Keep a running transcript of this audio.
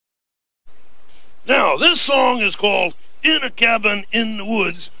Now, this song is called In a Cabin in the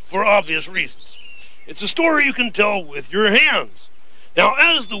Woods for obvious reasons. It's a story you can tell with your hands. Now,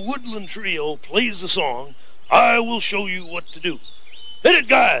 as the Woodland Trio plays the song, I will show you what to do. Hit it,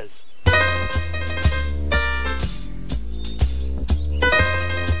 guys!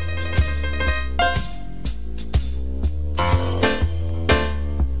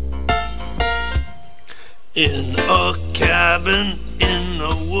 In a cabin in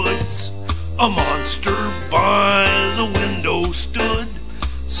the woods, a monster by the window stood.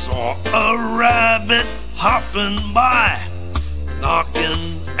 Saw a rabbit hopping by,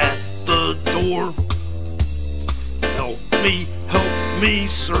 knocking at the door. Help me,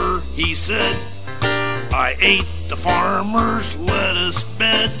 sir, he said. I ate the farmer's lettuce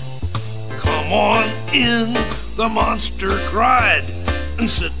bed. Come on in, the monster cried, and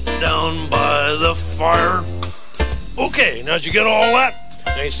sit down by the fire. Okay, now did you get all that?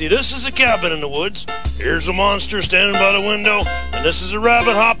 Now you see, this is a cabin in the woods. Here's a monster standing by the window, and this is a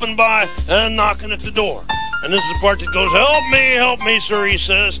rabbit hopping by and knocking at the door. And this is the part that goes, help me, sir, he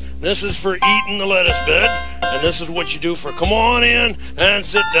says. And this is for eating the lettuce bed. And this is what you do for come on in and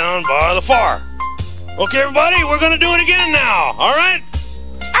sit down by the fire. Okay, everybody, we're going to do it again now, all right?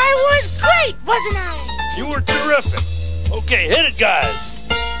 I was great, wasn't I? You were terrific. Okay, hit it, guys.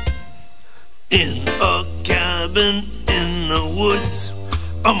 In a cabin in the woods,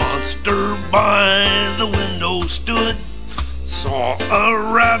 a monster by the window stood. Saw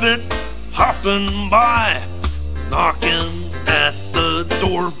a rabbit hopping by, knocking at the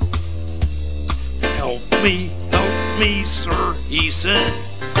door. Help me, sir, he said.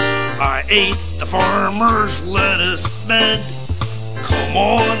 I ate the farmer's lettuce bed. Come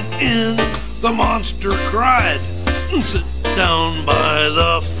on in, the monster cried, and sit down by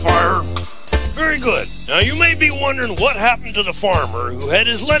the fire. Very good. Now you may be wondering what happened to the farmer who had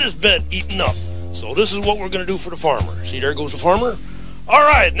his lettuce bed eaten up. So this is what we're going to do for the farmer. See, there goes the farmer. All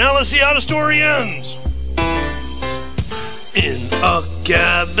right, now let's see how the story ends. In a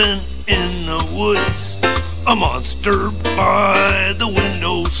cabin in the woods, a monster by the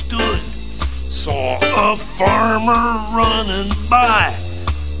window stood. Saw a farmer running by,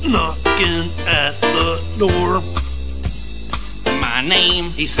 knocking at the door. My name,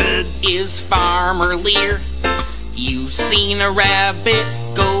 he said, is Farmer Lear. You seen a rabbit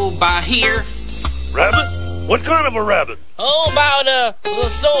go by here? Rabbit? What kind of a rabbit? Oh, about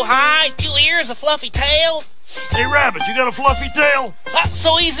so high, 2 ears, a fluffy tail. Hey, Rabbit, you got a fluffy tail?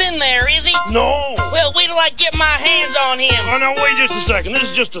 So he's in there, is he? No. Well, wait till I get my hands on him. Oh, now wait just a second. This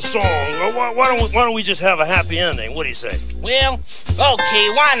is just a song. Why don't we just have a happy ending? What do you say? Well, okay,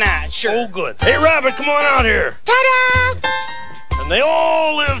 why not? Sure. Oh, good. Hey, Rabbit, come on out here. Ta-da! And they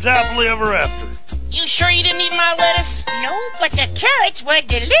all lived happily ever after. You sure you didn't eat my lettuce? No, but the carrots were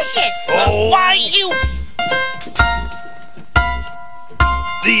delicious. Oh. Why, you...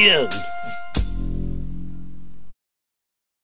 The end.